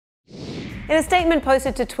In a statement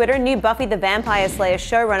posted to Twitter, new Buffy the Vampire Slayer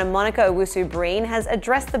showrunner Monica Owusu-Breen has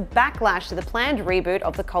addressed the backlash to the planned reboot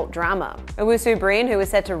of the cult drama. Owusu-Breen, who is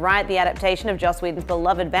set to write the adaptation of Joss Whedon's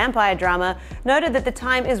beloved vampire drama, noted that the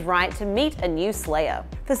time is right to meet a new Slayer.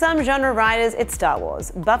 For some genre writers, it's Star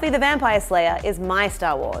Wars. Buffy the Vampire Slayer is my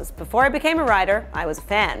Star Wars. Before I became a writer, I was a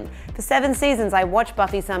fan. For 7 seasons, I watched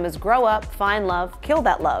Buffy Summers grow up, find love, kill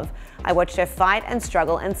that love. I watched her fight and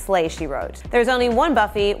struggle and slay, she wrote. There's only one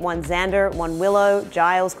Buffy, one Xander, one Willow,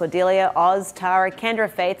 Giles, Cordelia, Oz, Tara, Kendra,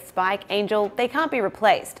 Faith, Spike, Angel. They can't be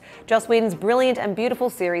replaced. Joss Whedon's brilliant and beautiful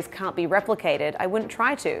series can't be replicated. I wouldn't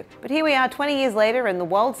try to. But here we are 20 years later and the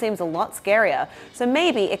world seems a lot scarier. So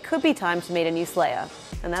maybe it could be time to meet a new Slayer.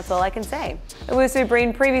 And that's all I can say.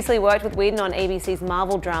 Owusu-Breen previously worked with Whedon on ABC's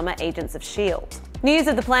Marvel drama Agents of S.H.I.E.L.D. News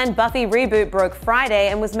of the planned Buffy reboot broke Friday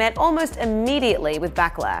and was met almost immediately with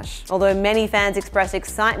backlash. Although many fans expressed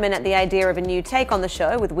excitement at the idea of a new take on the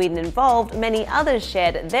show with Whedon involved, many others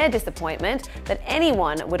shared their disappointment that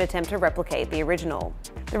anyone would attempt to replicate the original.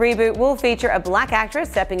 The reboot will feature a black actress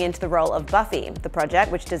stepping into the role of Buffy. The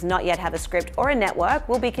project, which does not yet have a script or a network,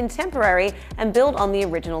 will be contemporary and build on the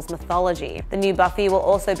original's mythology. The new Buffy will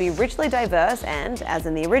also be richly diverse and, as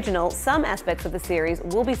in the original, some aspects of the series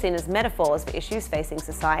will be seen as metaphors for issues facing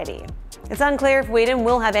society. It's unclear if Whedon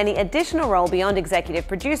will have any additional role beyond executive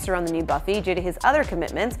producer on the new Buffy due to his other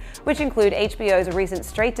commitments, which include HBO's recent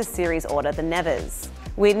straight-to-series order, The Nevers.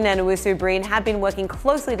 Whedon and Owusu-Breen have been working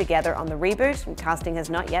closely together on the reboot, and casting has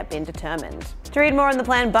not yet been determined. To read more on the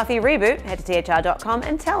planned Buffy reboot, head to THR.com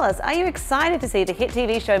and tell us, are you excited to see the hit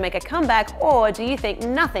TV show make a comeback, or do you think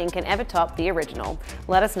nothing can ever top the original?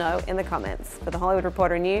 Let us know in the comments. For the Hollywood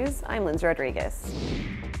Reporter News, I'm Lindsay Rodriguez.